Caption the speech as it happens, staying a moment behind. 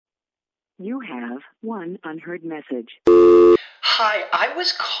You have one unheard message. Hi, I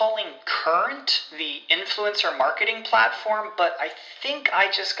was calling Current, the influencer marketing platform, but I think I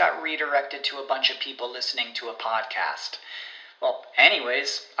just got redirected to a bunch of people listening to a podcast. Well,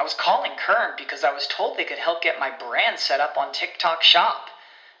 anyways, I was calling Current because I was told they could help get my brand set up on TikTok Shop,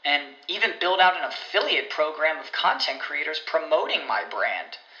 and even build out an affiliate program of content creators promoting my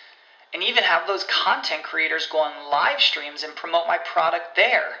brand, and even have those content creators go on live streams and promote my product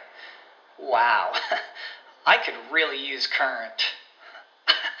there. Wow, I could really use Current.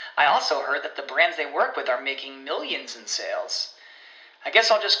 I also heard that the brands they work with are making millions in sales. I guess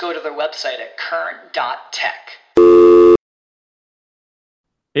I'll just go to their website at current.tech.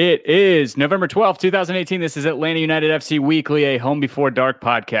 It is November 12th, 2018. This is Atlanta United FC Weekly, a Home Before Dark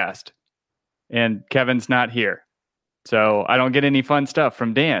podcast. And Kevin's not here. So I don't get any fun stuff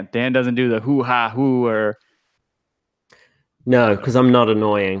from Dan. Dan doesn't do the hoo-ha-hoo or... No, because I'm not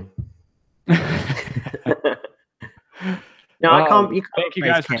annoying. No, I can't. Thank you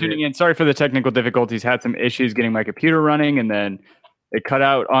guys for tuning in. Sorry for the technical difficulties. Had some issues getting my computer running, and then it cut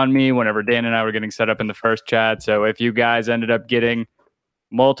out on me whenever Dan and I were getting set up in the first chat. So if you guys ended up getting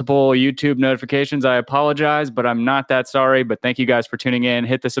multiple YouTube notifications, I apologize, but I'm not that sorry. But thank you guys for tuning in.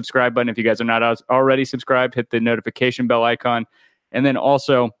 Hit the subscribe button if you guys are not already subscribed. Hit the notification bell icon, and then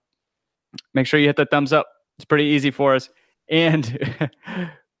also make sure you hit the thumbs up. It's pretty easy for us. And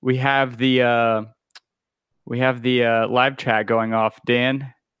we have the live chat going off,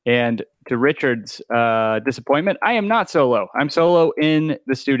 Dan. And to Richard's disappointment, I am not solo. I'm solo in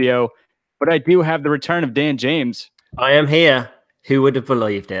the studio, but I do have the return of Dan James. I am here. Who would have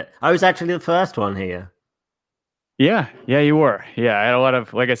believed it? I was actually the first one here. Yeah, you were. Yeah, I had a lot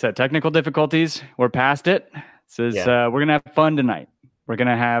of, like I said, technical difficulties. We're past it. We're going to have fun tonight. We're going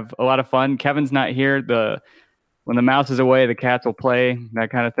to have a lot of fun. Kevin's not here. When the mouse is away, the cats will play, that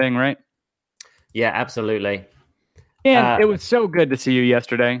kind of thing, right? Yeah, absolutely. And it was so good to see you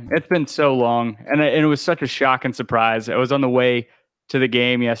yesterday. It's been so long, and it was such a shock and surprise. I was on the way to the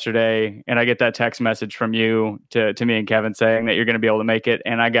game yesterday, and I get that text message from you to me and Kevin saying that you're going to be able to make it,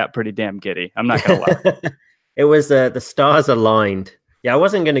 and I got pretty damn giddy. I'm not going to lie. It was the stars aligned. Yeah, I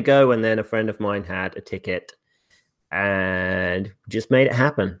wasn't going to go, and then a friend of mine had a ticket, and just made it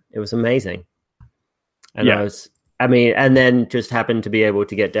happen. It was amazing. And yeah. And then just happened to be able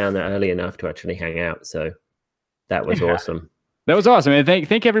to get down there early enough to actually hang out. So that was awesome. That was awesome. And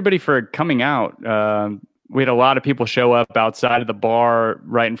thank everybody for coming out. We had a lot of people show up outside of the bar,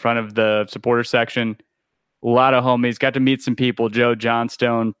 right in front of the supporter section. A lot of homies. Got to meet some people. Joe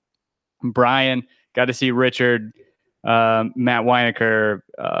Johnstone, Brian. Got to see Richard, Matt Weinecker,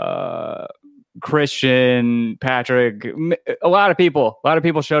 Christian, Patrick, a lot of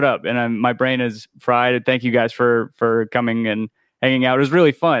people showed up, and my brain is fried. Thank you guys for coming and hanging out. It was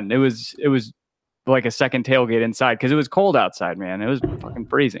really fun. It was like a second tailgate inside because it was cold outside, man. It was fucking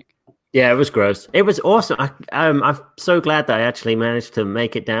freezing. Yeah, it was gross. It was awesome. I'm so glad that I actually managed to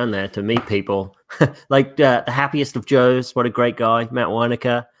make it down there to meet people. Like the happiest of Joes. What a great guy, Matt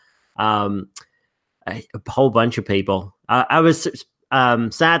Weinecker. A whole bunch of people. I was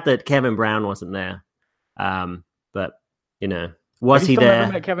sad that Kevin Brown wasn't there. But, was he there?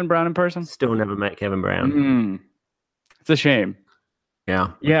 Never met Kevin Brown in person? Still never met Kevin Brown. It's a shame.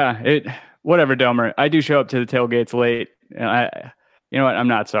 Yeah. Yeah. Whatever, Domer. I do show up to the tailgates late. And you know what? I'm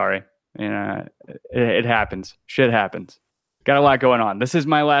not sorry. It happens. Shit happens. Got a lot going on. This is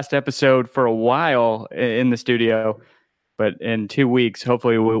my last episode for a while in the studio, but in 2 weeks,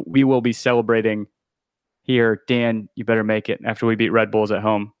 hopefully we will be celebrating here. Dan, you better make it after we beat Red Bulls at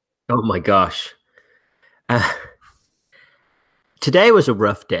home. Oh my gosh. Today was a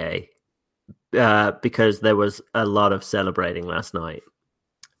rough day because there was a lot of celebrating last night.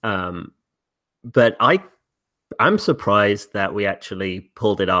 But I'm surprised that we actually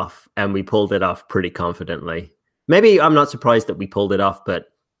pulled it off, and we pulled it off pretty confidently. Maybe I'm not surprised that we pulled it off, but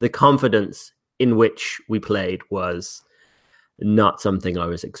the confidence in which we played was not something I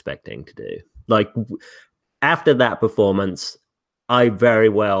was expecting to do. Like, after that performance, I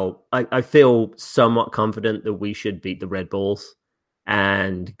feel somewhat confident that we should beat the Red Bulls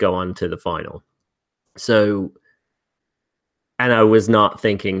and go on to the final. So, and I was not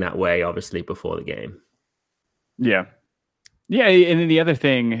thinking that way, obviously, before the game. Yeah. Yeah, and then the other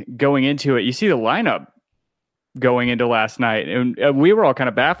thing, going into it, you see the lineup going into last night, and we were all kind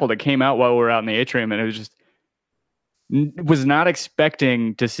of baffled. It came out while we were out in the atrium, and it was just was not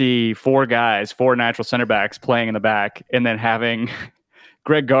expecting to see four natural center backs playing in the back, and then having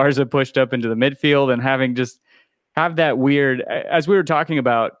Greg Garza pushed up into the midfield, and have that weird, as we were talking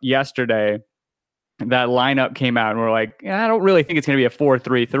about yesterday, that lineup came out and we're like, I don't really think it's going to be a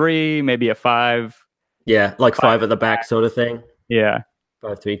 4-3-3, maybe a 5. Yeah, like 5 at the back sort of thing. Yeah.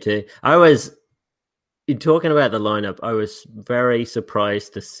 5-3-2. In talking about the lineup, I was very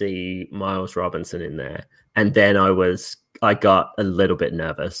surprised to see Miles Robinson in there. And then I got a little bit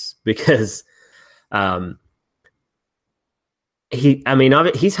nervous because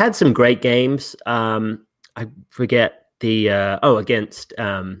he's had some great games. I forget against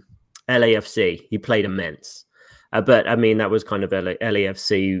LAFC, he played immense. But I mean, that was kind of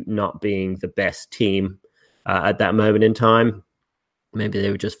LAFC not being the best team at that moment in time. Maybe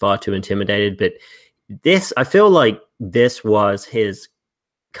they were just far too intimidated. But I feel like this was his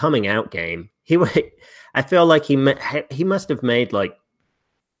coming out game. I feel like he must have made like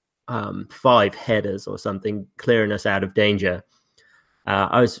 5 headers or something, clearing us out of danger.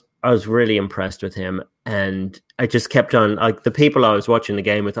 I was really impressed with him, and I just kept on, like, the people I was watching the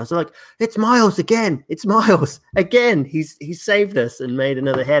game with, I was like, it's Miles again. It's Miles again. He's saved us and made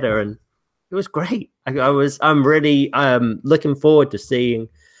another header, and it was great. I'm really looking forward to seeing,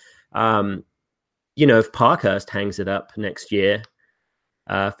 if Parkhurst hangs it up next year,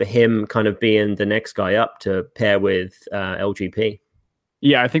 for him kind of being the next guy up to pair with LGP.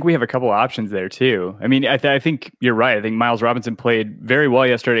 Yeah, I think we have a couple options there too. I mean, I think you're right. I think Miles Robinson played very well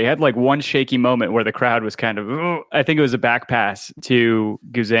yesterday. He had like one shaky moment where the crowd was kind of, I think it was a back pass to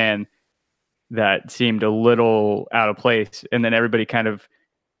Guzan that seemed a little out of place. And then everybody kind of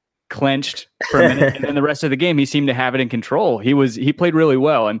clenched for a minute. And then the rest of the game, he seemed to have it in control. He played really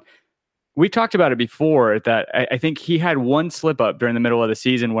well. And we talked about it before that I think he had one slip up during the middle of the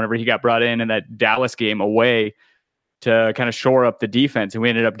season whenever he got brought in that Dallas game away to kind of shore up the defense, and we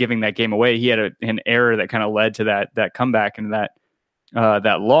ended up giving that game away. He had an error that kind of led to that comeback and that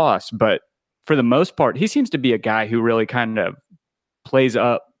loss. But for the most part, he seems to be a guy who really kind of plays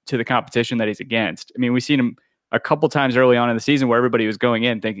up to the competition that he's against. I mean, we've seen him a couple times early on in the season where everybody was going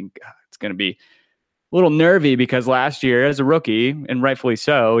in thinking, God, it's going to be a little nervy because last year as a rookie, and rightfully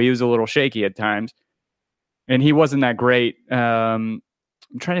so, he was a little shaky at times, and he wasn't that great. I'm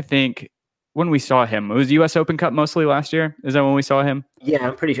trying to think. When we saw him, it was U.S. Open Cup mostly last year. Is that when we saw him? Yeah,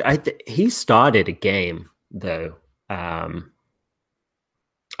 I'm pretty sure. He started a game though. I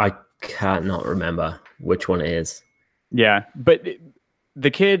can't not remember which one it is. Yeah, but the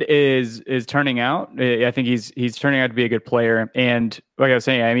kid is turning out. I think he's turning out to be a good player. And like I was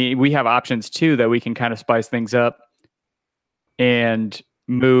saying, I mean, we have options too that we can kind of spice things up and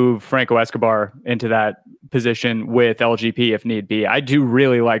move Franco Escobar into that position with LGP if need be. I do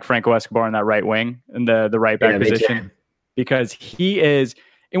really like Franco Escobar in that right wing and the right back position, because he is,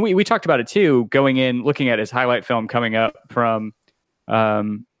 and we talked about it too, going in, looking at his highlight film coming up from, where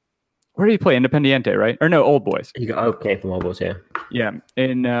did he play? Independiente, right? Or no, Old Boys. He got okay from Old Boys, yeah. Yeah.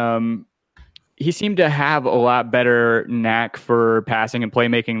 And he seemed to have a lot better knack for passing and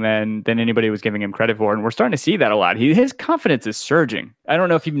playmaking than anybody was giving him credit for. And we're starting to see that a lot. His confidence is surging. I don't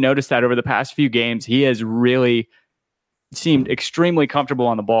know if you've noticed that over the past few games. He has really seemed extremely comfortable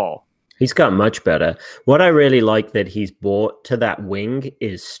on the ball. He's got much better. What I really like that he's brought to that wing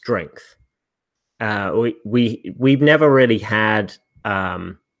is strength. We've never really had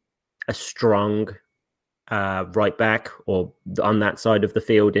a strong right back or on that side of the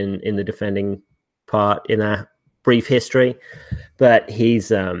field in the defending part in our brief history, but he's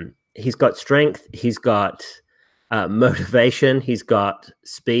got strength, he's got motivation, he's got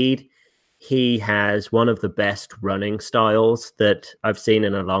speed, he has one of the best running styles that I've seen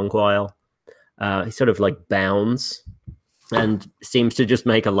in a long while. He sort of like bounds and seems to just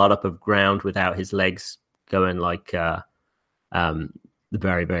make a lot up of ground without his legs going like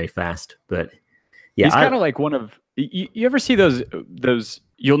very, very fast. But yeah, he's kind of like one of you ever see those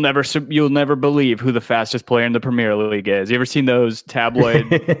you'll never believe who the fastest player in the Premier League is. You ever seen those tabloid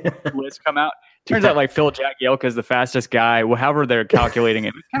lists come out? Turns out like Phil Jagielka is the fastest guy. Well, however they're calculating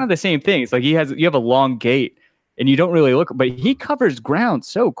it, it's kind of the same thing. It's like you have a long gait and you don't really look, but he covers ground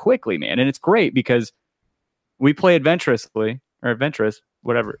so quickly, man. And it's great because we play adventurous,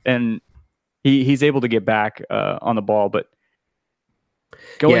 whatever, and he's able to get back on the ball, but.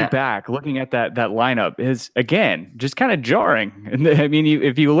 Going back, looking at that lineup is, again, just kind of jarring. And I mean,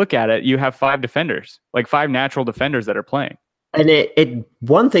 if you look at it, you have 5 defenders, like 5 natural defenders that are playing. And it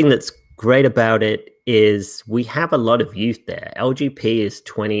one thing that's great about it is we have a lot of youth there. LGP is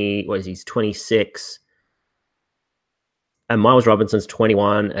 20, he's 26. And Miles Robinson's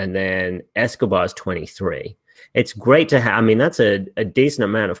 21, and then Escobar's 23. It's great to have, I mean, that's a decent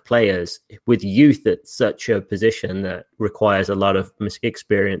amount of players with youth at such a position that requires a lot of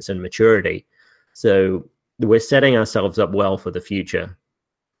experience and maturity. So we're setting ourselves up well for the future.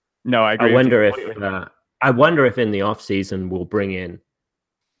 No, I agree. I wonder if in the off season we'll bring in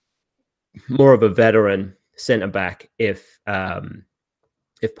more of a veteran centre back if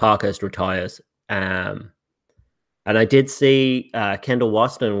Parkhurst retires. And I did see Kendall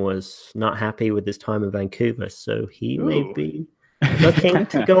Waston was not happy with his time in Vancouver, so he may be looking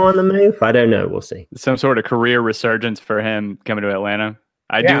to go on the move. I don't know. We'll see. Some sort of career resurgence for him coming to Atlanta.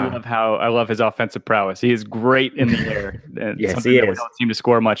 I love his offensive prowess. He is great in the air. And yes, he is. We don't seem to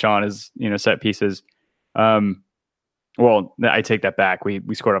score much on is set pieces. Well, I take that back. We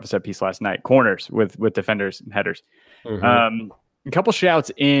scored off a set piece last night. Corners with defenders and headers. Mm-hmm. A couple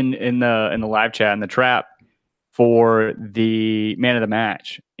shouts in the live chat in the trap for the man of the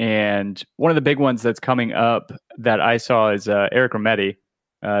match, and one of the big ones that's coming up that I saw is Eric Remedi.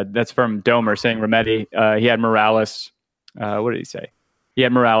 That's from Domer saying Remedi. He had Morales. What did he say? He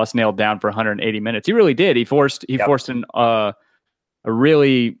had Morales nailed down for 180 minutes. He really did. He forced a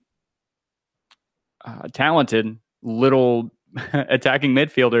really talented little attacking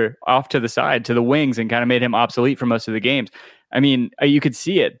midfielder off to the side to the wings and kind of made him obsolete for most of the games. I mean, you could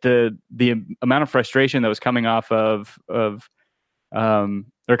see it. The amount of frustration that was coming off or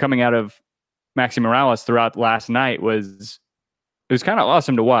coming out of Maxi Morales throughout last night was kind of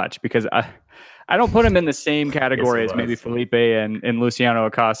awesome to watch, because I don't put him in the same category as maybe Felipe and Luciano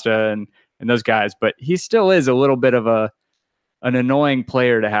Acosta and those guys, but he still is a little bit of an annoying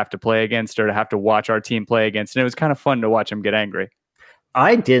player to have to play against or to have to watch our team play against. And it was kind of fun to watch him get angry.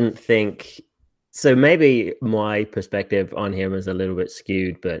 I didn't think so. Maybe my perspective on him is a little bit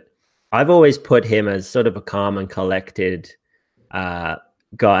skewed, but I've always put him as sort of a calm and collected guy.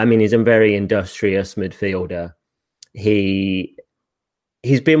 I mean, he's a very industrious midfielder.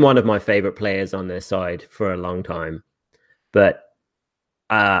 He's been one of my favorite players on their side for a long time, but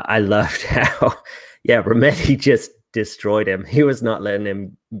I loved how, Remedi just destroyed him. He was not letting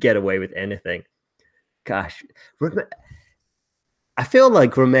him get away with anything. Gosh, I feel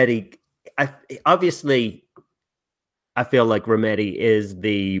like Remedi. I feel like Remedi is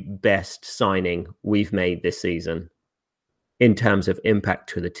the best signing we've made this season in terms of impact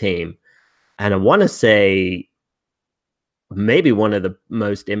to the team, and I want to say maybe one of the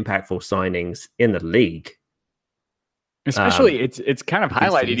most impactful signings in the league. Especially, it's kind of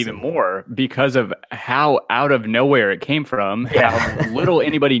highlighted even more because of how out of nowhere it came from, how little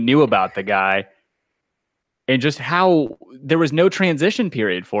anybody knew about the guy, and just how there was no transition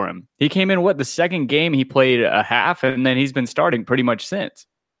period for him. He came in, the second game he played a half, and then he's been starting pretty much since.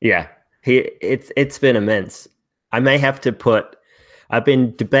 Yeah, it's been immense. I may have to I've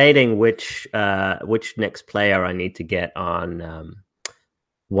been debating which next player I need to get on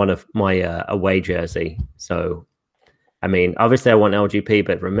one of my away jersey. So, I mean, obviously I want LGP,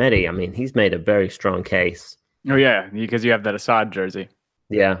 but Remedi, I mean, he's made a very strong case. Oh, yeah, because you have that Assad jersey.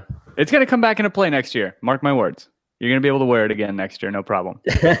 Yeah. It's going to come back into play next year. Mark my words. You're going to be able to wear it again next year, no problem.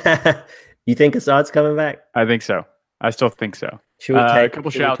 You think Assad's coming back? I think so. I still think so. Should we take a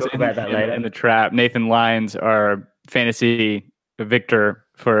couple shouts in the trap. Nathan Lyons, our fantasy victor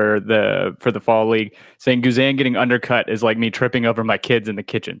for the fall league, saying Guzan getting undercut is like me tripping over my kids in the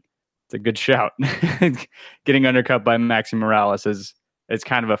kitchen. It's a good shout. Getting undercut by Maxi Morales is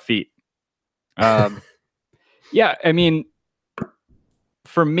kind of a feat. Yeah, I mean,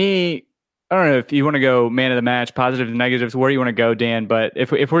 for me, I don't know if you want to go man of the match, positives and negatives, where you want to go, Dan. But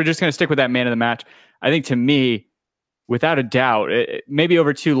if we're just going to stick with that man of the match, I think to me, without a doubt, maybe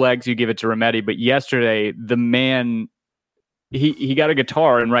over two legs you give it to Remedi. But yesterday, the man, he got a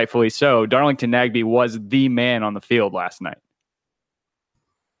guitar, and rightfully so. Darlington Nagbe was the man on the field last night.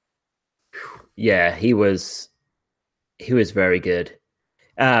 Yeah, he was very good.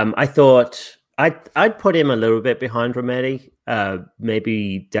 I thought I'd put him a little bit behind Remedi.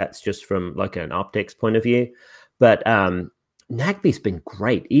 Maybe that's just from like an optics point of view, but Nagbe's been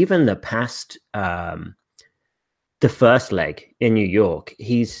great. Even the past, the first leg in New York,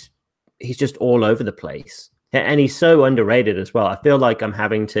 he's just all over the place, and he's so underrated as well. I feel like I'm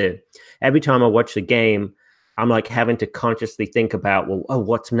having to, every time I watch the game, I'm like having to consciously think about, well,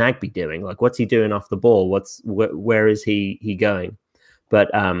 what's Nagbe doing? Like, what's he doing off the ball? Where is he going? But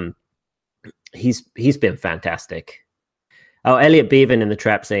he's been fantastic. Oh, Elliot Bevan in the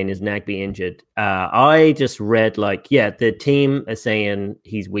trap saying, is Nagbe injured? I just read the team are saying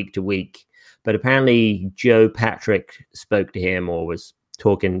he's week to week, but apparently Joe Patrick spoke to him or was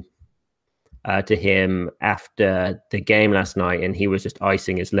talking to him after the game last night, and he was just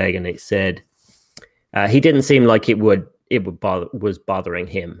icing his leg, and it said he didn't seem like was bothering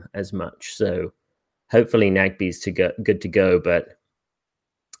him as much. So hopefully Nagbe's good to go, but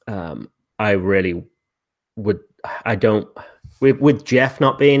I really would. with Jeff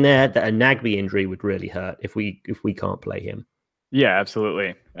not being there, that a Nagby injury would really hurt if we can't play him. Yeah,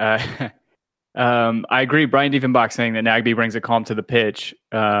 absolutely. I agree. Brian Diefenbach saying that Nagby brings a calm to the pitch.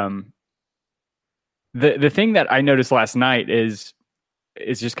 The thing that I noticed last night is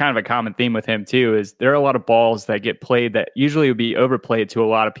just kind of a common theme with him too, is there are a lot of balls that get played that usually would be overplayed to a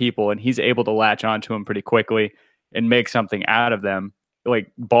lot of people, and he's able to latch onto them pretty quickly and make something out of them.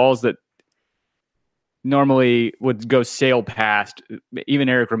 Like balls that normally would go sail past even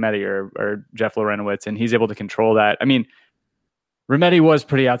Eric Remedi or Jeff Lorenowitz, and he's able to control that. I mean, Remedi was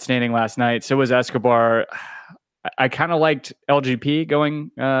pretty outstanding last night. So was Escobar. I kind of liked LGP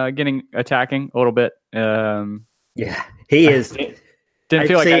getting attacking a little bit. Yeah, he is. Didn't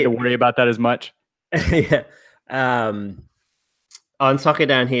feel like I had to worry about that as much. Yeah. On Soccer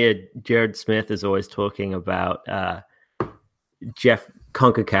Down Here, Jared Smith is always talking about Jeff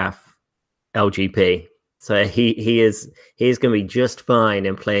CONCACAF LGP. So he is going to be just fine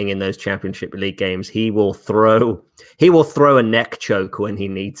in playing in those Championship League games. He will throw a neck choke when he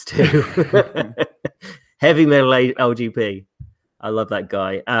needs to. Heavy metal LGP. I love that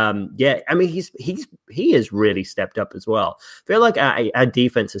guy. Yeah, I mean he has really stepped up as well. I feel like our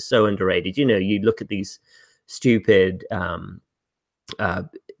defense is so underrated. You know, you look at these stupid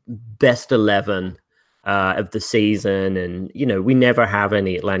best 11 of the season, and you know we never have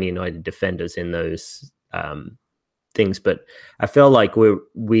any Atlanta United defenders in those things. But I feel like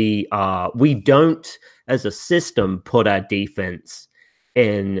we don't as a system put our defense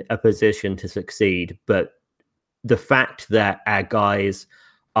in a position to succeed, but the fact that our guys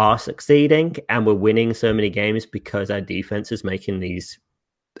are succeeding and we're winning so many games because our defense is making these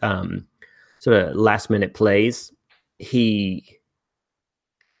sort of last minute plays,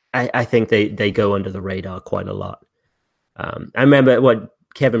 I think they go under the radar quite a lot. I remember what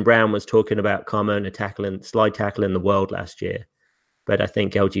Kevin Brown was talking about Carmona slide tackling the world last year, but I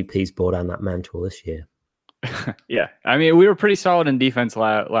think LGP's brought on that mantle this year. Yeah, I mean, we were pretty solid in defense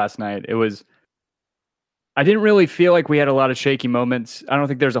last night. I didn't really feel like we had a lot of shaky moments. I don't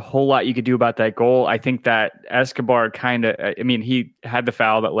think there's a whole lot you could do about that goal. I think that Escobar he had the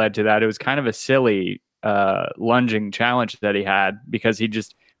foul that led to that. It was kind of a silly lunging challenge that he had because he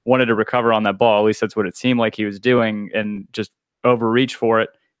just wanted to recover on that ball. At least that's what it seemed like he was doing, and just overreached for it.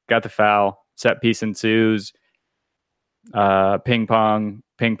 Got the foul. Set piece ensues. Ping pong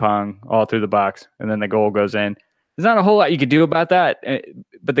all through the box, and then the goal goes in. There's not a whole lot you could do about that,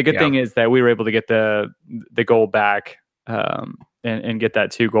 but the good thing is that we were able to get the goal back and get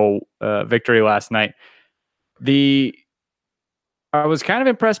that 2-goal victory last night. I was kind of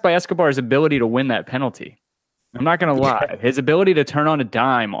impressed by Escobar's ability to win that penalty. I'm not going to lie. His ability to turn on a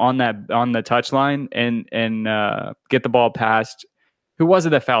dime on the touchline and get the ball past. Who was it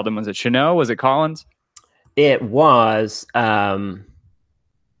that fouled him? Was it Chanot? Was it Collins? It was. I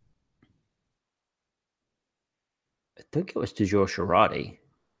think it was Tajor Sharati.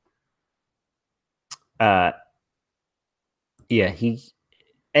 And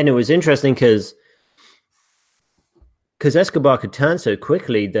it was interesting because Escobar could turn so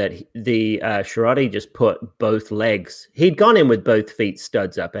quickly that the Sharati just put both legs. He'd gone in with both feet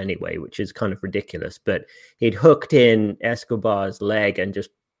studs up anyway, which is kind of ridiculous. But he'd hooked in Escobar's leg, and just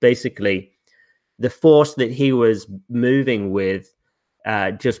basically the force that he was moving with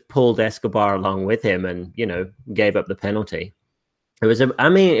just pulled Escobar along with him, and gave up the penalty. It was a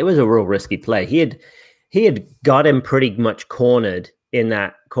real risky play. He had got him pretty much cornered in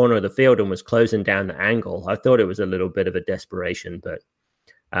that corner of the field and was closing down the angle. I thought it was a little bit of a desperation, but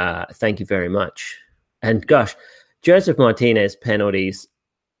thank you very much. And gosh, Joseph Martinez penalties.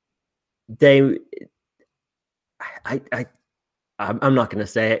 I'm not going to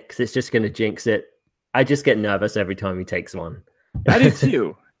say it because it's just going to jinx it. I just get nervous every time he takes one. I do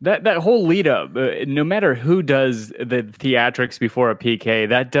too. That whole lead up, no matter who does the theatrics before a PK,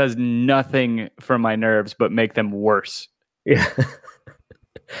 that does nothing for my nerves but make them worse. Yeah.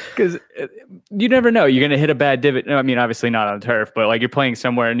 Because you never know. You're going to hit a bad divot. I mean, obviously not on turf, but like you're playing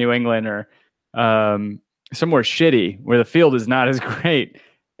somewhere in New England or somewhere shitty where the field is not as great,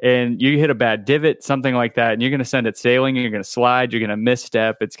 and you hit a bad divot, something like that, and you're going to send it sailing, you're going to slide, you're going to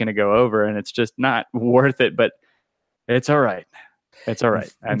misstep, it's going to go over, and it's just not worth it, but it's all right. It's all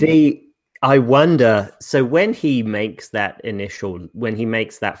right. I wonder, so when he makes that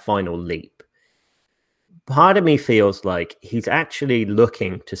final leap, part of me feels like he's actually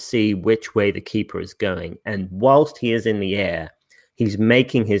looking to see which way the keeper is going. And whilst he is in the air, he's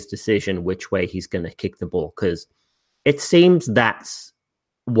making his decision which way he's going to kick the ball. Because it seems that's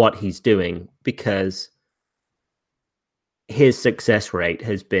what he's doing, because his success rate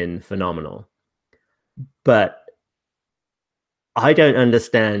has been phenomenal. But I don't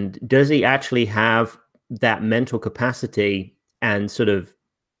understand. Does he actually have that mental capacity and sort of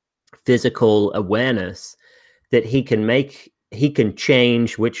physical awareness that he can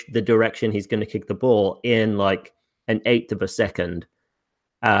change the direction he's going to kick the ball in like an eighth of a second?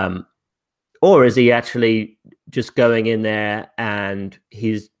 Or is he actually just going in there and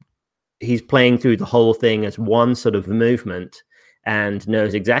he's playing through the whole thing as one sort of movement and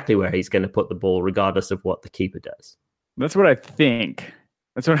knows exactly where he's going to put the ball regardless of what the keeper does? That's what I think.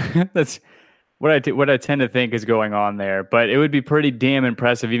 That's what I tend to think is going on there. But it would be pretty damn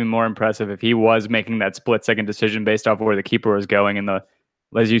impressive, even more impressive, if he was making that split-second decision based off of where the keeper was going in the,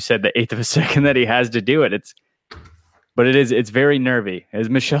 as you said, the eighth of a second that he has to do it. It's very nervy. As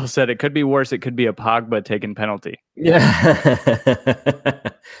Michelle said, it could be worse. It could be a Pogba taking penalty. Yeah.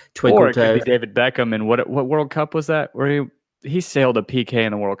 Or it could be David Beckham. And what World Cup was that? Where he sailed a PK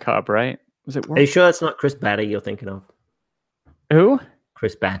in the World Cup, right? Was it? Are you sure it's not Chris Batty you're thinking of? Who?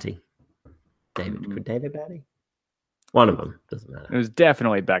 Chris Batty. David Batty? One of them. Doesn't matter. It was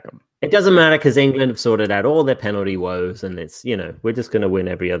definitely Beckham. It doesn't matter because England have sorted out all their penalty woes, and it's, we're just going to win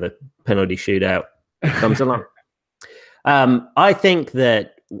every other penalty shootout that comes along. I think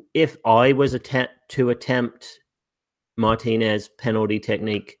that if I was to attempt Martinez penalty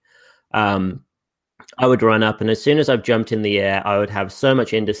technique, I would run up, and as soon as I've jumped in the air, I would have so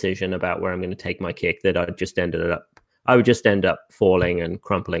much indecision about where I'm going to take my kick that I would just end up falling and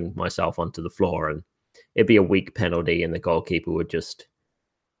crumpling myself onto the floor, and it'd be a weak penalty, and the goalkeeper would just,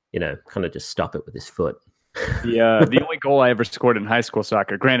 kind of just stop it with his foot. The only goal I ever scored in high school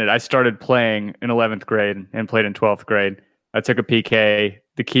soccer. Granted, I started playing in 11th grade and played in 12th grade. I took a PK.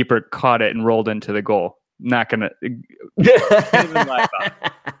 The keeper caught it and rolled into the goal. Not gonna.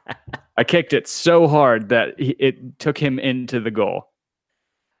 I kicked it so hard that it took him into the goal.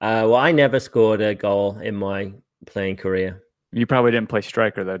 Well, I never scored a goal in my playing career. You probably didn't play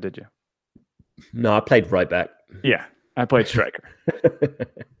striker, though, did you? No, I played right back. Yeah, I played striker.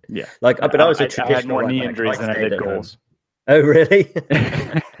 Yeah, but I was a traditional. I had more knee injuries than I did goals. Oh, really?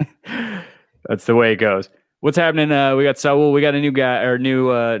 That's the way it goes. What's happening? We got Saul. We got a new guy or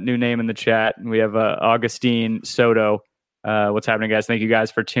new name in the chat. We have Augustine Soto. What's happening, guys? Thank you guys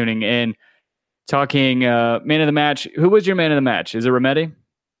for tuning in. Talking man of the match. Who was your man of the match? Is it Remedi?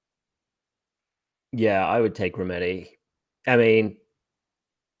 Yeah, I would take Remedi. I mean,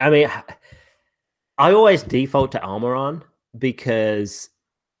 I always default to Almiron because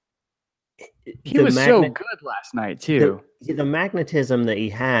he was so good last night too. The magnetism that he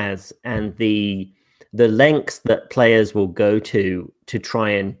has and the lengths that players will go to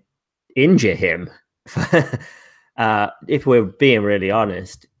try and injure him. If we're being really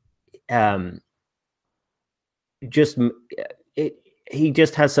honest, he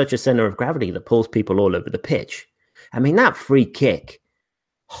just has such a center of gravity that pulls people all over the pitch. I mean, that free kick,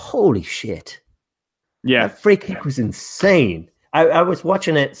 holy shit. Yeah. That free kick was insane. I was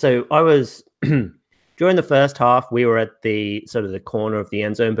watching it. So I was, during the first half, we were at the sort of the corner of the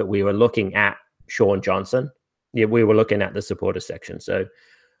end zone, but we were looking at Sean Johnson. Yeah, we were looking at the supporter section. So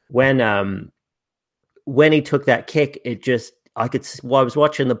when he took that kick, I was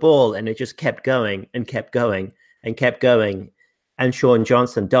watching the ball and it just kept going and kept going and kept going. And Sean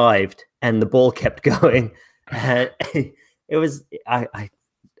Johnson dived and the ball kept going. It was, I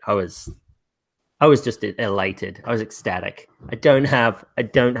was just elated. I was ecstatic. I don't have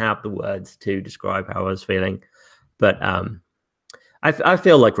the words to describe how I was feeling, but I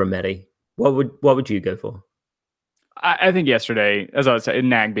feel like Remedi. What would you go for? I think yesterday, as I was saying,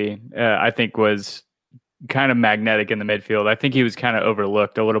 Nagbe, I think was kind of magnetic in the midfield. I think he was kind of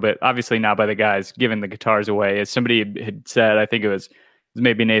overlooked a little bit. Obviously not by the guys giving the guitars away. As somebody had said, I think it was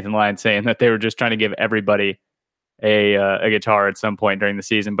maybe Nathan Lyon saying that they were just trying to give everybody a guitar at some point during the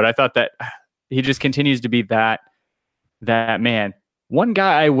season. But I thought that he just continues to be that man. One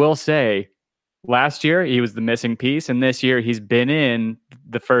guy I will say, last year he was the missing piece, and this year he's been in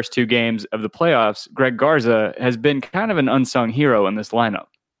the first two games of the playoffs. Greg Garza has been kind of an unsung hero in this lineup.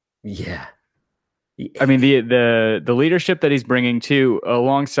 Yeah. I mean, the leadership that he's bringing to,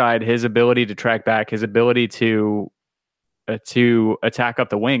 alongside his ability to track back, his ability to attack up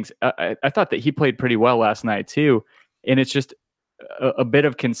the wings. I thought that he played pretty well last night too, and it's just a bit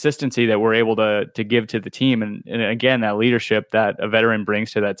of consistency that we're able to give to the team, and again, that leadership that a veteran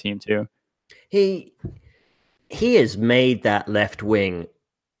brings to that team too. He has made that left wing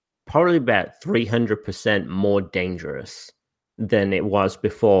probably about 300% more dangerous than it was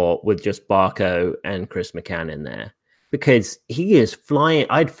before with just Barco and Chris McCann in there, because he is flying.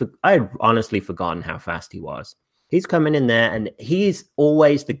 I'd honestly forgotten how fast he was. He's coming in there and he's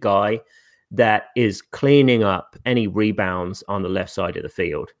always the guy that is cleaning up any rebounds on the left side of the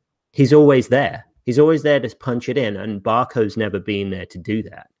field. He's always there. He's always there to punch it in, and Barco's never been there to do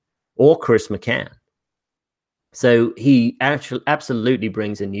that, or Chris McCann. So he actually absolutely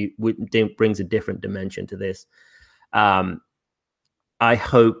brings a different dimension to this. I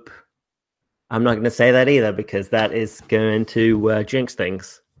hope I'm not going to say that either, because that is going to jinx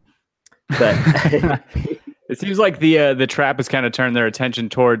things. But it seems like the trap has kind of turned their attention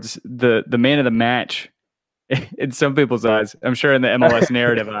towards the man of the match in some people's eyes. I'm sure in the MLS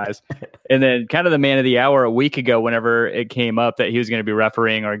narrative eyes, and then kind of the man of the hour a week ago, whenever it came up that he was going to be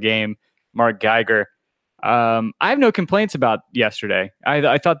refereeing our game, Mark Geiger. I have no complaints about yesterday.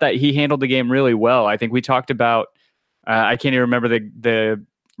 I thought that he handled the game really well. I think we talked about, I can't even remember the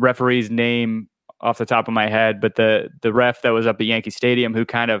referee's name off the top of my head, but the ref that was up at Yankee Stadium who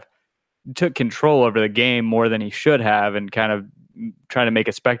kind of took control over the game more than he should have and kind of trying to make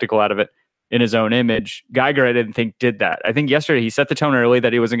a spectacle out of it in his own image. Geiger, I didn't think did that. I think yesterday he set the tone early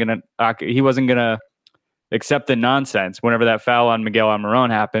that he wasn't going to accept the nonsense. Whenever that foul on Miguel Almiron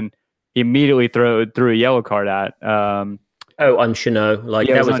happened, he immediately threw a yellow card at. On Chanot,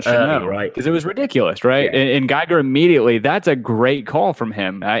 that was early, right? Because it was ridiculous, right? Yeah. And Geiger immediately, that's a great call from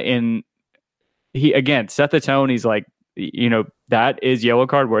him. And he again set the tone. He's like, that is yellow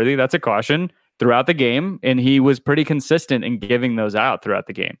card worthy. That's a caution throughout the game, and he was pretty consistent in giving those out throughout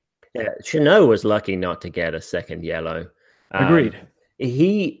the game. Yeah, Chanot was lucky not to get a second yellow. Agreed. Have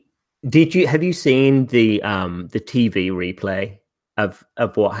you seen the TV replay of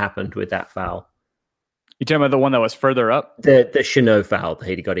what happened with that foul? You talking about the one that was further up? The Chanot foul that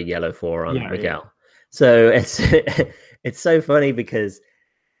he got a yellow for on Miguel. Yeah. So it's so funny because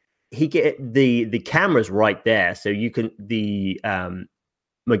the camera's right there, so you can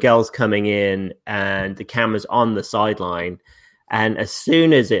Miguel's coming in and the camera's on the sideline, and as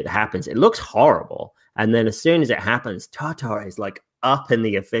soon as it happens, it looks horrible, and then as soon as it happens, Tatar is like up in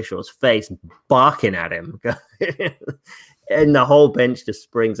the official's face, barking at him, and the whole bench just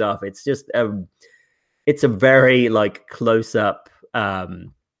springs off. It's just it's a very like close up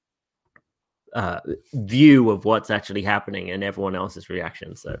view of what's actually happening and everyone else's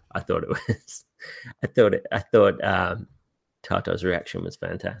reaction. So I thought Tatar's reaction was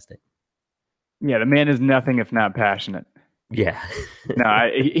fantastic. Yeah, the man is nothing if not passionate. Yeah.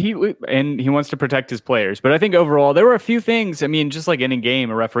 No, he wants to protect his players. But I think overall there were a few things. I mean, just like any game,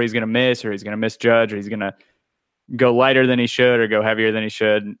 a referee's going to miss, or he's going to misjudge, or he's going to go lighter than he should or go heavier than he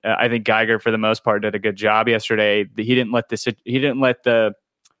should. I think Geiger, for the most part, did a good job yesterday. He didn't let the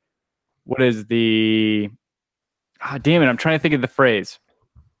what is the damn it, I'm trying to think of the phrase.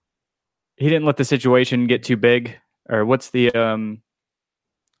 He didn't let the situation get too big, or what's the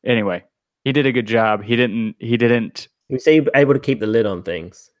anyway, he did a good job. He didn't He was able to keep the lid on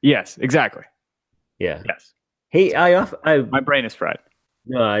things. Yes, exactly. Yeah. Yes. My brain is fried.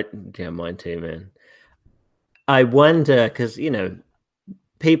 No, mine too, man. I wonder, because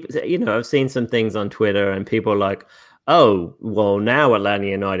people, I've seen some things on Twitter, and people are like, "Oh, well, now Atlanta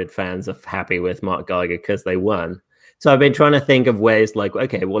United fans are happy with Mark Geiger because they won." So I've been trying to think of ways like,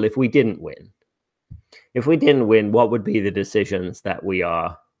 okay, well, if we didn't win, what would be the decisions that we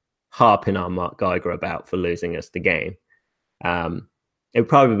are harping on Mark Geiger about for losing us the game? It would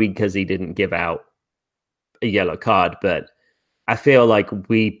probably be because he didn't give out a yellow card, but I feel like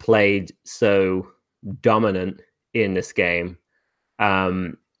we played so dominant in this game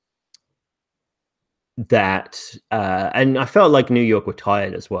that and I felt like New York were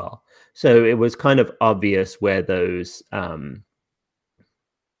tired as well, so it was kind of obvious where those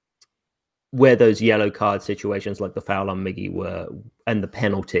yellow card situations like the foul on Miggy were, and the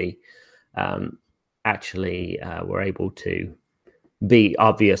penalty actually were able to be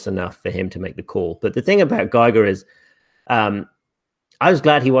obvious enough for him to make the call. But the thing about Geiger is I was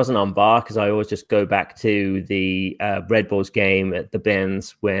glad he wasn't on VAR, because I always just go back to the Red Bulls game at the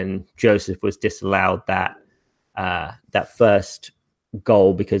Benz when Joseph was disallowed that first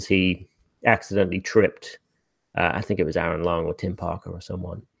goal because he accidentally tripped. I think it was Aaron Long or Tim Parker or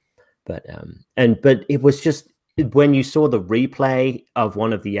someone. But it was just when you saw the replay of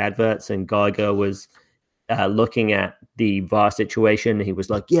one of the adverts and Geiger was looking at the VAR situation, he was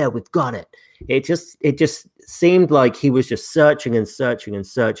like, "Yeah, we've got it." It just seemed like he was just searching and searching and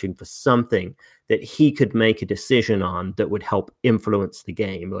searching for something that he could make a decision on that would help influence the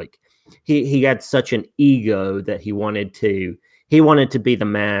game. Like he had such an ego that he wanted to be the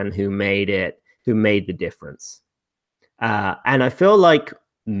man who made the difference. And I feel like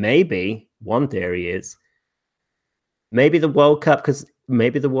maybe one theory is maybe the World Cup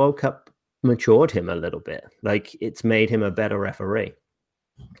matured him a little bit. Like it's made him a better referee.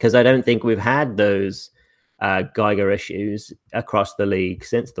 because I don't think we've had those Geiger issues across the league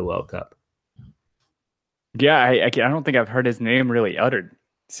since the World Cup. Yeah, I don't think I've heard his name really uttered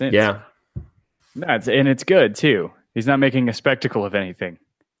since. Yeah. And it's good, too. He's not making a spectacle of anything.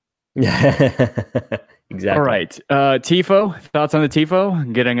 Exactly. All right. Tifo, thoughts on the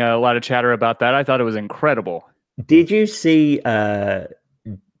Tifo? Getting a lot of chatter about that. I thought it was incredible. Did you see Julie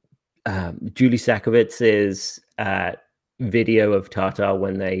Sakowitz's video of Tata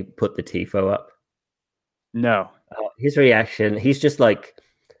when they put the Tifo up? No. His reaction, he's just like,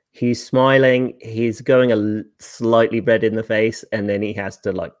 he's smiling, he's going slightly red in the face, and then he has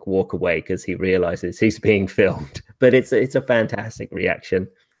to like walk away because he realizes he's being filmed. But it's a fantastic reaction.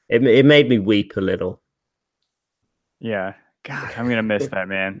 It made me weep a little. Yeah. God, I'm gonna miss that,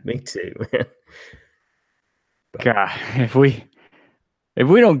 man. Me too, man. God, if we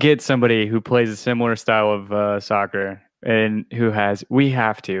don't get somebody who plays a similar style of soccer and we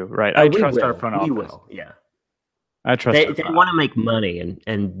have to, right? I trust our front office. We will, yeah. I trust. They want to make money,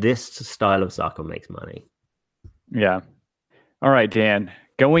 and this style of soccer makes money. Yeah. All right, Dan.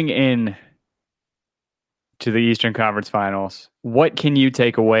 Going in to the Eastern Conference Finals, what positives can you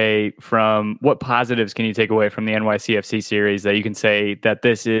take away from the NYCFC series that you can say that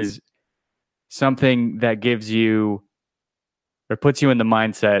this is something that gives you or puts you in the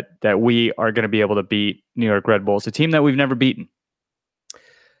mindset that we are going to be able to beat New York Red Bulls, a team that we've never beaten?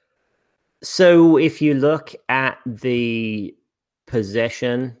 So if you look at the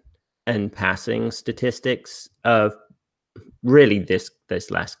possession and passing statistics of really this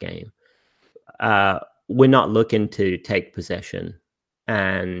last game, we're not looking to take possession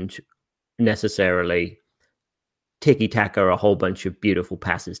and necessarily tiki-taka a whole bunch of beautiful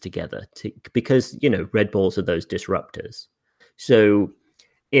passes together because, Red Bulls are those disruptors. So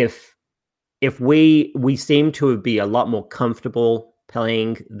if we seem to be a lot more comfortable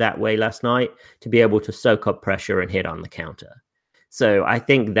playing that way last night to be able to soak up pressure and hit on the counter. So I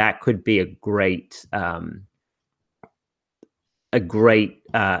think that could be a great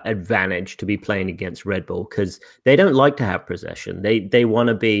advantage to be playing against Red Bull because they don't like to have possession. They want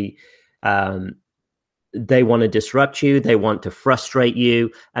to be, they want to disrupt you. They want to frustrate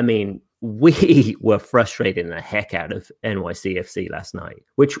you. I mean, we were frustrating the heck out of NYCFC last night,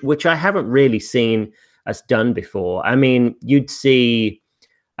 which I haven't really seen us done before. I mean, you'd see,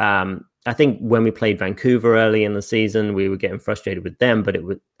 I think when we played Vancouver early in the season, we were getting frustrated with them, but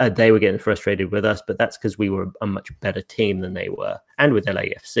they were getting frustrated with us. But that's because we were a much better team than they were, and with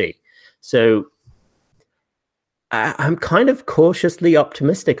LAFC. So I'm kind of cautiously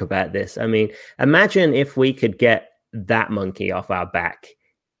optimistic about this. I mean, imagine if we could get that monkey off our back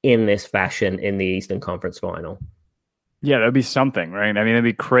in this fashion in the Eastern Conference Final. Yeah, that'd be something, right? I mean, that'd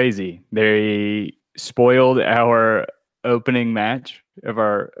be crazy. They spoiled our opening match of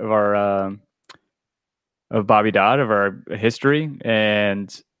Bobby Dodd, of our history,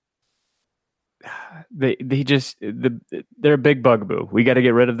 and they're a big bugaboo. We got to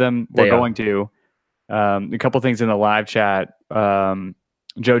get rid of them. We're going to. A couple things in the live chat.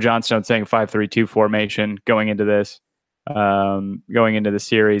 Joe Johnstone saying 5-3-2 formation going into this, going into the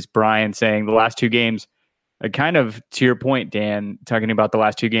series. Brian saying the last two games, kind of to your point, Dan, talking about the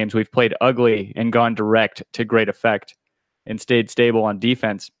last two games, we've played ugly and gone direct to great effect and stayed stable on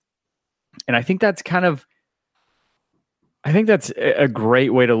defense. And I think that's a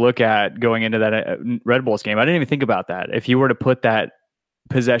great way to look at going into that Red Bulls game. I didn't even think about that. If you were to put that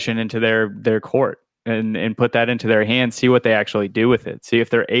possession into their court and put that into their hands, see what they actually do with it, see if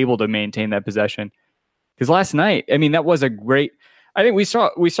they're able to maintain that possession. Because last night, I mean, that was a great. I think we saw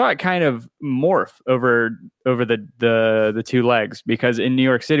it kind of morph over the two legs, because in New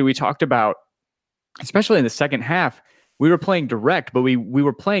York City we talked about, especially in the second half, we were playing direct, but we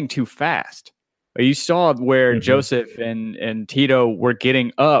were playing too fast. You saw where Joseph and Tito were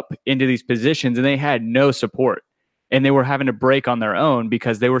getting up into these positions and they had no support, and they were having to break on their own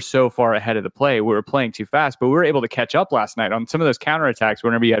because they were so far ahead of the play. We were playing too fast, but we were able to catch up last night on some of those counterattacks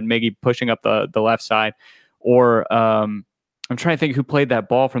whenever you had Miggy pushing up the left side, or I'm trying to think who played that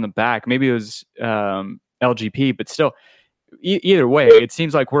ball from the back. Maybe it was LGP, but still, either way, it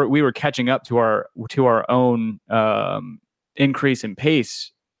seems like we were catching up to our own increase in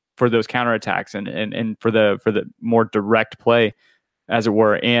pace for those counterattacks and for the more direct play, as it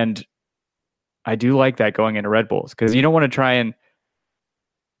were. And I do like that going into Red Bulls, because you don't want to try and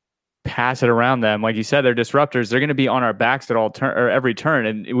pass it around them. Like you said, they're disruptors. They're going to be on our backs at every turn,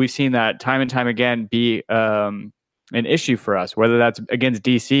 and we've seen that time and time again be an issue for us, whether that's against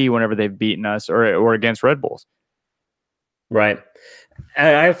DC whenever they've beaten us, or against Red Bulls. Right.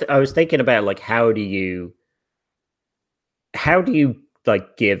 I was thinking about, like, how do you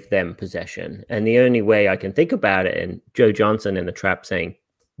like give them possession. And the only way I can think about it, and Joe Johnson in the trap saying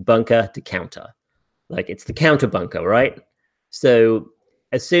bunker to counter, like it's the counter bunker, right? So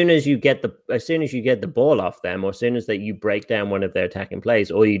as soon as you get the ball off them, or as soon as that you break down one of their attacking plays,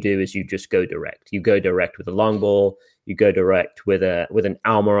 all you do is you just go direct. You go direct with a long ball. You go direct with an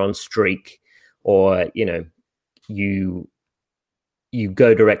Almiron streak, or you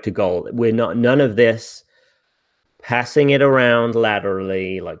go direct to goal. We're not none of this passing it around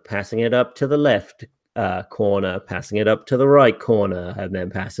laterally, like passing it up to the left corner, passing it up to the right corner, and then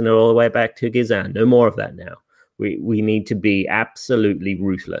passing it all the way back to Gizan. No more of that now. We need to be absolutely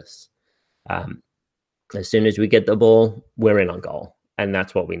ruthless. As soon as we get the ball, we're in on goal, and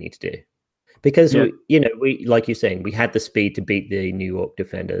that's what we need to do. Because we like you're saying, we had the speed to beat the New York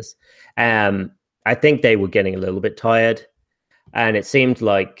defenders. I think they were getting a little bit tired, and it seemed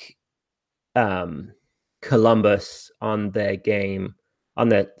like Columbus on the game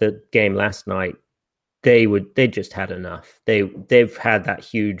last night, they just had enough. They've had that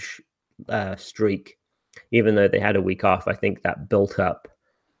huge streak. Even though they had a week off, I think that built up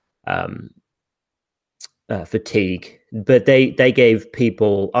fatigue. But they gave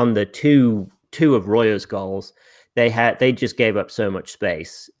people on the two of Royer's goals. They just gave up so much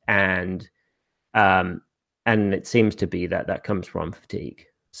space, and it seems to be that comes from fatigue.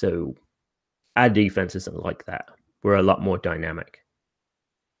 So our defense isn't like that. We're a lot more dynamic.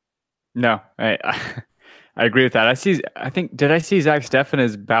 No, I agree with that. Did I see Zach Steffen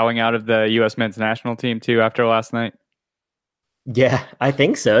is bowing out of the U.S. men's national team too after last night? Yeah, I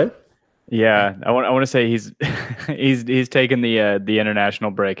think so. Yeah, I want to say he's taken the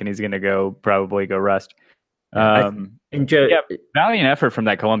international break, and he's going to probably go rest. Valiant effort from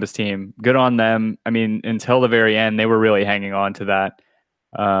that Columbus team. Good on them. I mean, until the very end, they were really hanging on to that.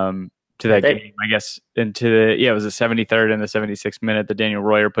 Game, I guess, it was the 73rd and the 76th minute that Daniel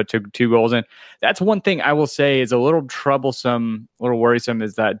Royer put two goals in. That's one thing I will say is a little troublesome, a little worrisome,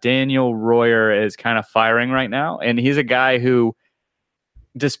 is that Daniel Royer is kind of firing right now. And he's a guy who,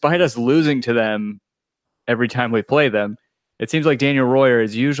 despite us losing to them every time we play them, it seems like Daniel Royer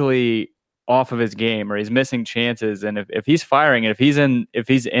is usually off of his game, or he's missing chances. And if he's firing, and if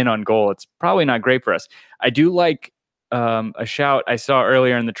he's in on goal, it's probably not great for us. I do like a shout I saw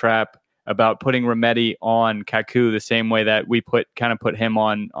earlier in the trap about putting Remedi on Kaku the same way that we put him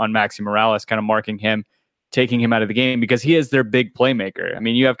on Maxi Morales, kind of marking him, taking him out of the game, because he is their big playmaker. I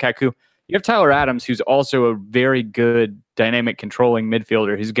mean, you have Kaku, you have Tyler Adams, who's also a very good dynamic controlling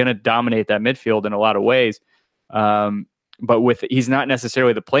midfielder. He's going to dominate that midfield in a lot of ways. But he's not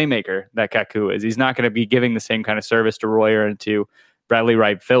necessarily the playmaker that Kaku is. He's not going to be giving the same kind of service to Royer and to Bradley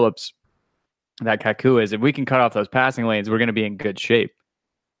Wright Phillips that Kaku is. If we can cut off those passing lanes, we're going to be in good shape.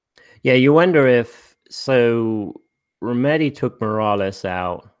 Yeah, you wonder if Remedi took Morales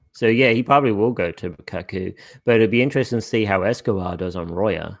out. So yeah, he probably will go to Kaku, but it'd be interesting to see how Escobar does on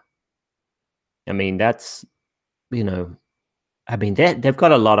Royer. I mean, they've got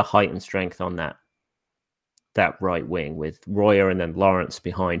a lot of height and strength on that right wing with Royer and then Lawrence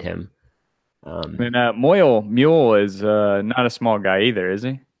behind him. Mule is not a small guy either, is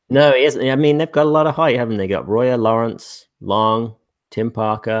he? No, he isn't. I mean, they've got a lot of height, haven't they? Got Royer, Lawrence, Long, Tim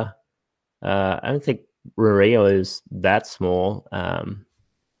Parker. I don't think Rurio is that small.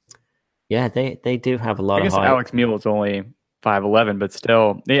 They do have a lot of height. Alex Mule is only 5'11", but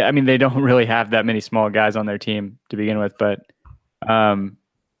still, they don't really have that many small guys on their team to begin with. But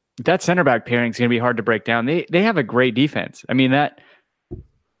that center back pairing is going to be hard to break down. They have a great defense. I mean that.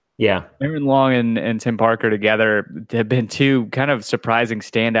 Yeah, Aaron Long and Tim Parker together have been two kind of surprising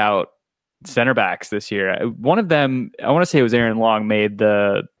standout center backs this year. One of them, I want to say it was Aaron Long, made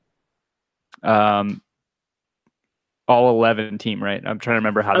the all-11 team, right? I'm trying to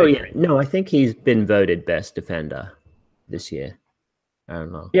remember how. No, I think he's been voted best defender this year. I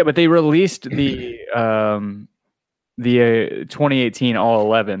don't know. Yeah, but they released the 2018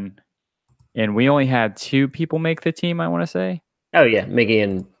 all-11, and we only had two people make the team, I want to say. Oh yeah, Miggy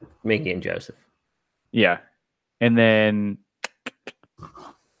and Joseph. Yeah, and then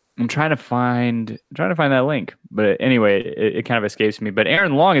I'm trying to find that link, but anyway, it kind of escapes me. But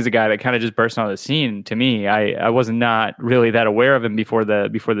Aaron Long is a guy that kind of just burst onto the scene to me. I was not really that aware of him before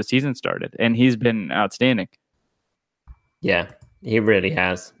the season started, and he's been outstanding. Yeah, he really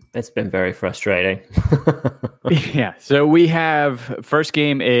has. It's been very frustrating. Yeah. So we have first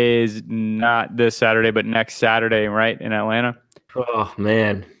game is not this Saturday, but next Saturday, right, in Atlanta. Oh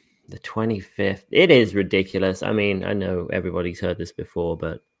man, the 25th. It is ridiculous. I mean, I know everybody's heard this before,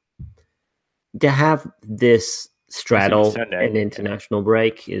 but to have this straddle an international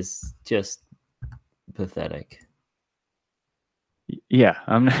break is just pathetic. Yeah,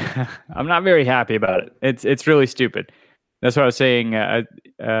 I'm I'm not very happy about it. It's really stupid. That's what I was saying. Yeah,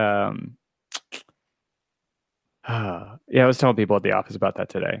 I was telling people at the office about that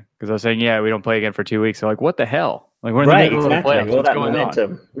today because I was saying, yeah, we don't play again for 2 weeks. They're like, what the hell? Like we're in the Right, middle of the exactly. playoffs. All What's that going on?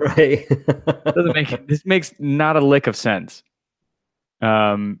 momentum. Right. This makes not a lick of sense.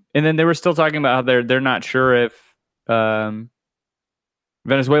 And then they were still talking about how they're not sure if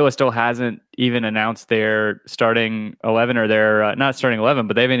Venezuela still hasn't even announced their starting 11 or their not starting 11,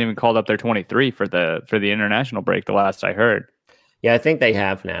 but they haven't even called up their 23 for the international break. The last I heard. Yeah, I think they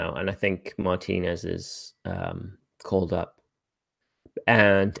have now, and I think Martinez is called up,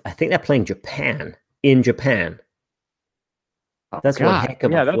 and I think they're playing Japan in Japan. Oh, That's one heck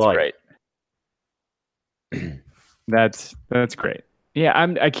of a that's flight. great. That's great. Yeah,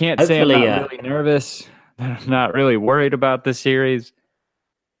 I can't say I'm Hopefully, not really nervous. I'm not really worried about the series.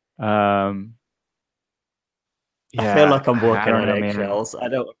 Yeah, I feel like I'm I walking don't on know, man. eggshells. I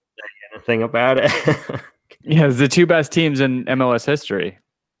don't say anything about it. Yeah, it's the two best teams in MLS history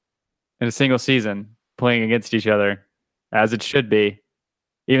in a single season playing against each other, as it should be.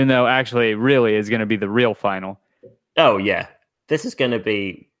 Even though actually, really, is going to be the real final. Oh yeah, this is going to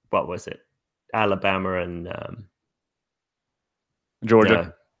be what was it? Alabama and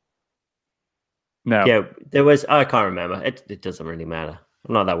Georgia. No. Yeah, there was. I can't remember. It doesn't really matter.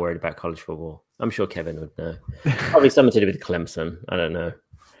 I'm not that worried about college football. I'm sure Kevin would know. Probably something to do with Clemson. I don't know.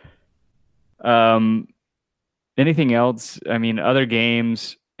 Anything else? I mean, other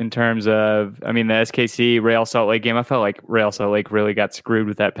games in terms of, I mean, the SKC Real Salt Lake game. I felt like Real Salt Lake really got screwed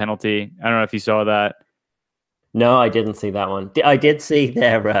with that penalty. I don't know if you saw that. No, I didn't see that one. I did see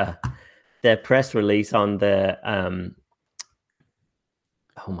their press release on the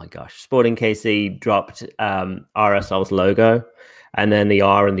oh my gosh, Sporting KC dropped RSL's logo, and then the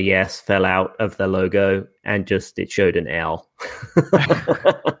R and the S fell out of the logo, and just it showed an L.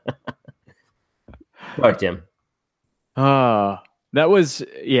 Right, Tim. That was,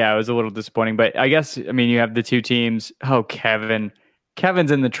 yeah, it was a little disappointing, but I guess, I mean, you have the two teams. Oh, Kevin's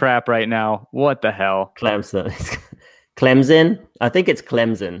in the trap right now. What the hell? Clemson. I think it's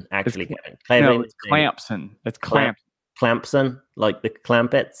Clemson, actually. No, it's Clampson. It's Clampson, like the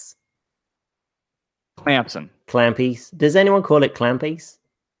Clampets. Clampson. Clampies. Does anyone call it Clampies?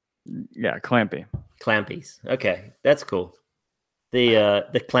 Yeah, Clampy. Clampies. Okay, that's cool. The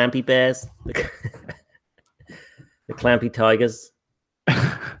Clampy Bears. The Clampy Tigers.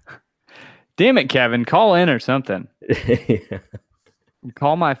 Damn it, Kevin. Call in or something. Yeah.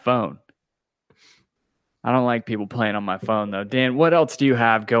 Call my phone. I don't like people playing on my phone, though. Dan, what else do you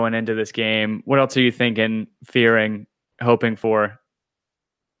have going into this game? What else are you thinking, fearing, hoping for?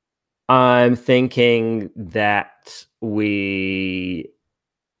 I'm thinking that the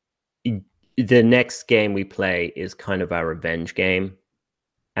next game we play is kind of our revenge game,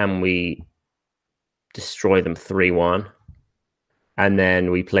 and we destroy them 3-1, and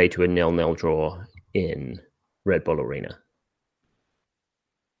then we play to a 0-0 draw in Red Bull Arena.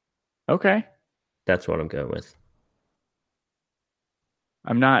 Okay. That's what I'm going with.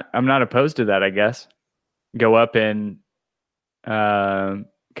 I'm not opposed to that, I guess. Go up and kind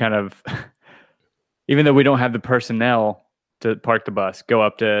of, even though we don't have the personnel to park the bus, go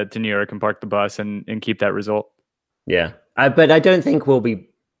up to New York and park the bus and keep that result. Yeah. But I don't think we'll be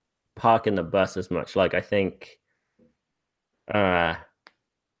parking the bus as much. Like, I think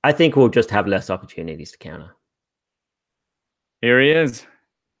we'll just have less opportunities to counter. Here he is.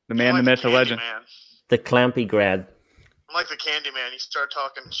 The man, the myth, the legend. Man. The Clampy grad. I'm like the candy man. You start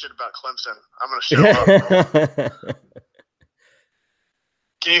talking shit about Clemson, I'm going to show up.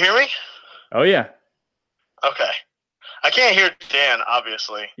 Can you hear me? Oh, yeah. Okay. I can't hear Dan,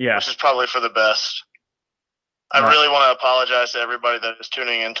 obviously. Yeah. Which is probably for the best. I really want to apologize to everybody that is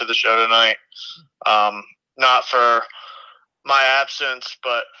tuning into the show tonight. Not for my absence,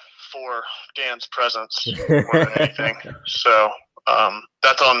 but for Dan's presence more than anything. So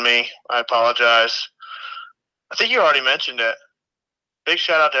that's on me. I apologize. I think you already mentioned it. Big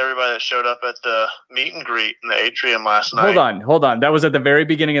shout out to everybody that showed up at the meet and greet in the atrium last night. Hold on. That was at the very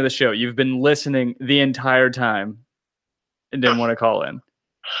beginning of the show. You've been listening the entire time and didn't want to call in.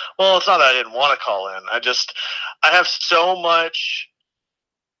 Well, it's not that I didn't want to call in. I have so much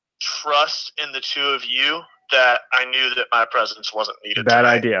trust in the two of you that I knew that my presence wasn't needed. Bad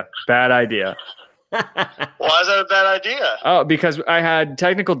tonight. idea. Bad idea. Why is that a bad idea? Oh, because I had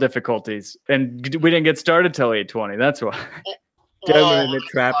technical difficulties and we didn't get started till 8:20. That's why. Gentlemen in the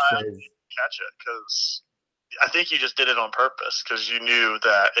trap says. Catch it, because I think you just did it on purpose, because you knew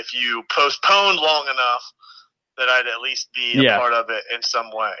that if you postponed long enough, that I'd at least be a part of it in some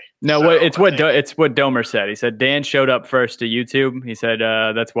way. No, So it's what Domer said. He said Dan showed up first to YouTube. He said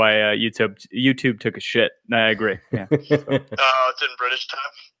that's why YouTube took a shit. And I agree. Yeah. It's in British time,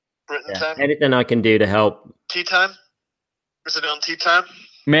 Britain time. Anything I can do to help. Tea time? Is it on tea time?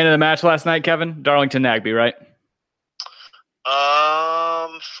 Man of the match last night, Kevin? Darlington Nagbe, right?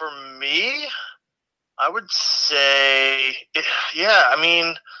 For me, I would say, yeah. I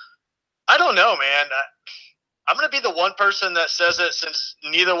mean, I don't know, man. I'm going to be the one person that says it, since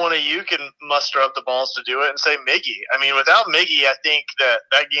neither one of you can muster up the balls to do it, and say Miggy. I mean, without Miggy, I think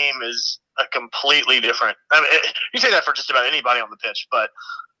that game is a completely different. I mean, you say that for just about anybody on the pitch, but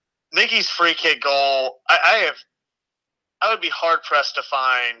Miggy's free kick goal, I would be hard pressed to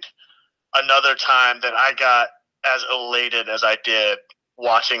find another time that I got as elated as I did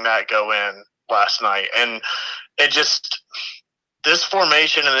watching that go in last night. And it just, this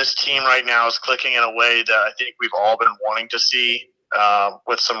formation and this team right now is clicking in a way that I think we've all been wanting to see,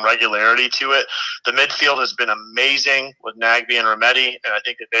 with some regularity to it. The midfield has been amazing with Nagbe and Remedi, and I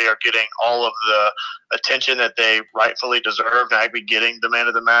think that they are getting all of the attention that they rightfully deserve. Nagbe getting the man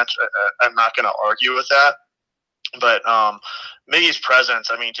of the match, I'm not going to argue with that. But Miggy's presence,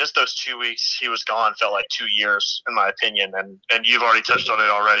 I mean, just those 2 weeks he was gone felt like 2 years, in my opinion. And you've already touched on it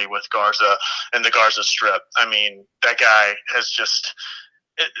already with Garza and the Garza strip. I mean, that guy has just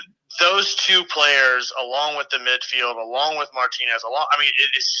those two players, along with the midfield, along with Martinez,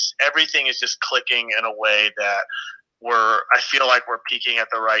 it's just, everything is just clicking in a way that I feel like we're peaking at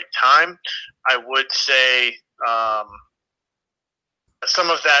the right time. I would say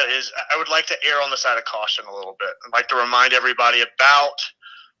some of that is, I would like to err on the side of caution a little bit. I'd like to remind everybody about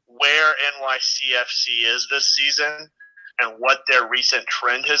where NYCFC is this season and what their recent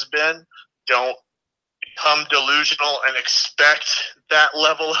trend has been. Don't become delusional and expect that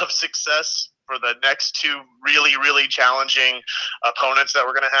level of success for the next two really, really challenging opponents that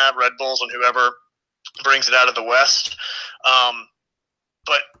we're going to have, Red Bulls and whoever brings it out of the West.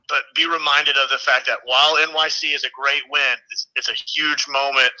 But be reminded of the fact that while NYC is a great win, it's a huge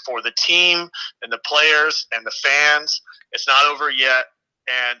moment for the team and the players and the fans. It's not over yet.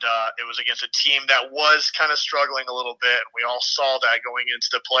 And it was against a team that was kind of struggling a little bit. We all saw that going into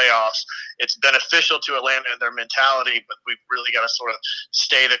the playoffs. It's beneficial to Atlanta and their mentality, but we've really got to sort of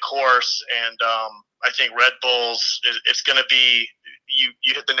stay the course. And I think Red Bulls, it's going to be, you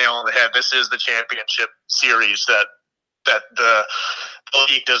hit the nail on the head. This is the championship series that the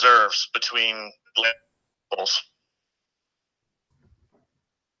league deserves between Atlanta and Bulls.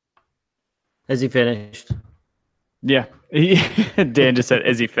 Has he finished? Yeah. Dan just said,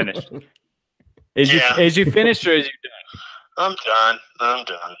 is he finished? Is you finished or is you done? I'm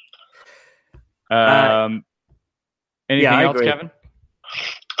done. Anything else, agree. Kevin?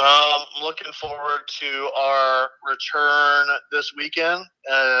 Looking forward to our return this weekend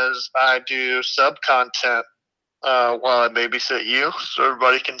as I do sub content while I babysit you, so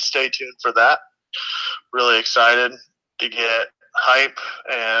everybody can stay tuned for that. Really excited to get hype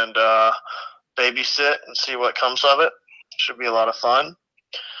and babysit and see what comes of it. Should be a lot of fun.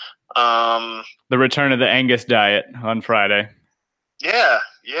 The return of the Angus diet on Friday. Yeah,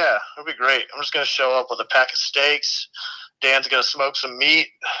 it'll be great. I'm just going to show up with a pack of steaks. Dan's going to smoke some meat.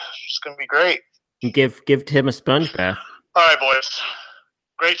 It's going to be great. Give Tim a sponge bath. All right, boys.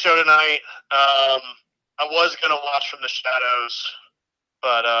 Great show tonight. I was going to watch From the Shadows,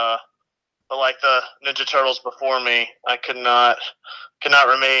 but like the Ninja Turtles before me, I could not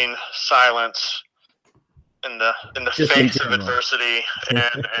remain silent in the face of adversity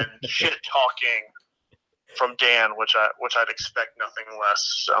and shit talking from Dan, which I'd expect nothing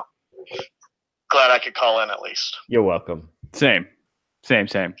less. So glad I could call in at least. You're welcome. Same.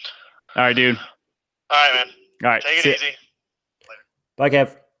 All right, dude. All right, man. All right. Take it easy. Bye,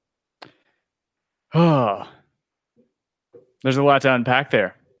 Kev. Oh, there's a lot to unpack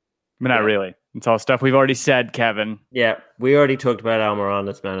there. But not really. It's all stuff we've already said, Kevin. Yeah, we already talked about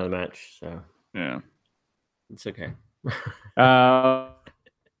Almiron's man of the match, so yeah, it's okay.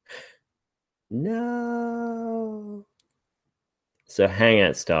 No. So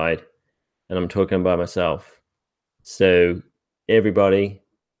Hangouts died, and I'm talking by myself. So everybody,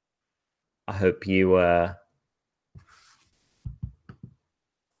 I hope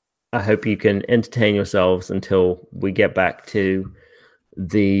you can entertain yourselves until we get back to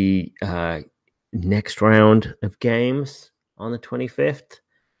the next round of games on the 25th.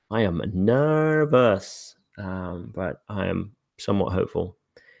 I am nervous, but I am somewhat hopeful.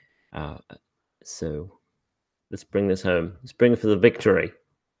 So let's bring this home. Let's bring it for the victory.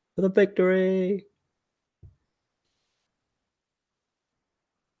 For the victory.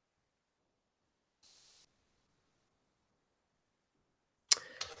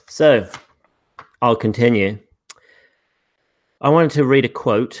 So I'll continue. I wanted to read a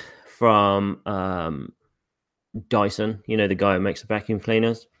quote from Dyson, you know, the guy who makes the vacuum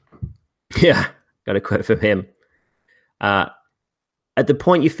cleaners. Yeah, got a quote from him. At the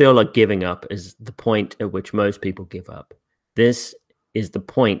point you feel like giving up is the point at which most people give up. This is the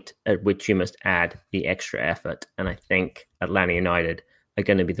point at which you must add the extra effort. And I think Atlanta United are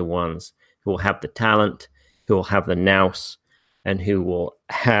going to be the ones who will have the talent, who will have the nous, and who will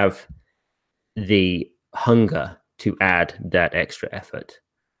have the hunger to add that extra effort.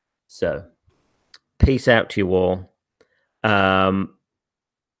 So, peace out to you all. Tim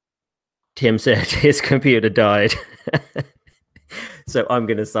said his computer died. So I'm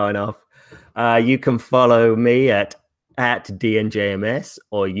going to sign off. You can follow me at DNJMS,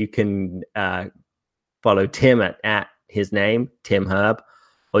 or you can follow Tim at his name, Tim Herb,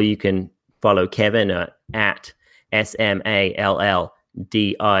 or you can follow Kevin at SMALLDICKS.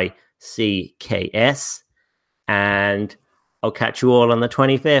 And I'll catch you all on the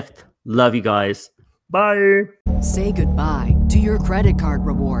 25th. Love you guys. Bye. Say goodbye to your credit card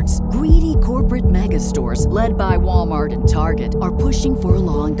rewards. Greedy corporate mega stores, led by Walmart and Target, are pushing for a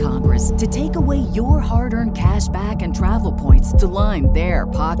law in Congress to take away your hard-earned cash back and travel points to line their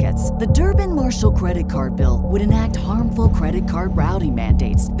pockets. The Durbin-Marshall credit card bill would enact harmful credit card routing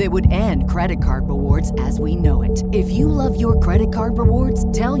mandates that would end credit card rewards as we know it. If you love your credit card rewards,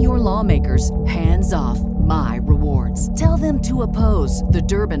 tell your lawmakers, hands off my rewards. Tell them to oppose the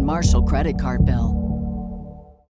Durbin-Marshall credit card bill.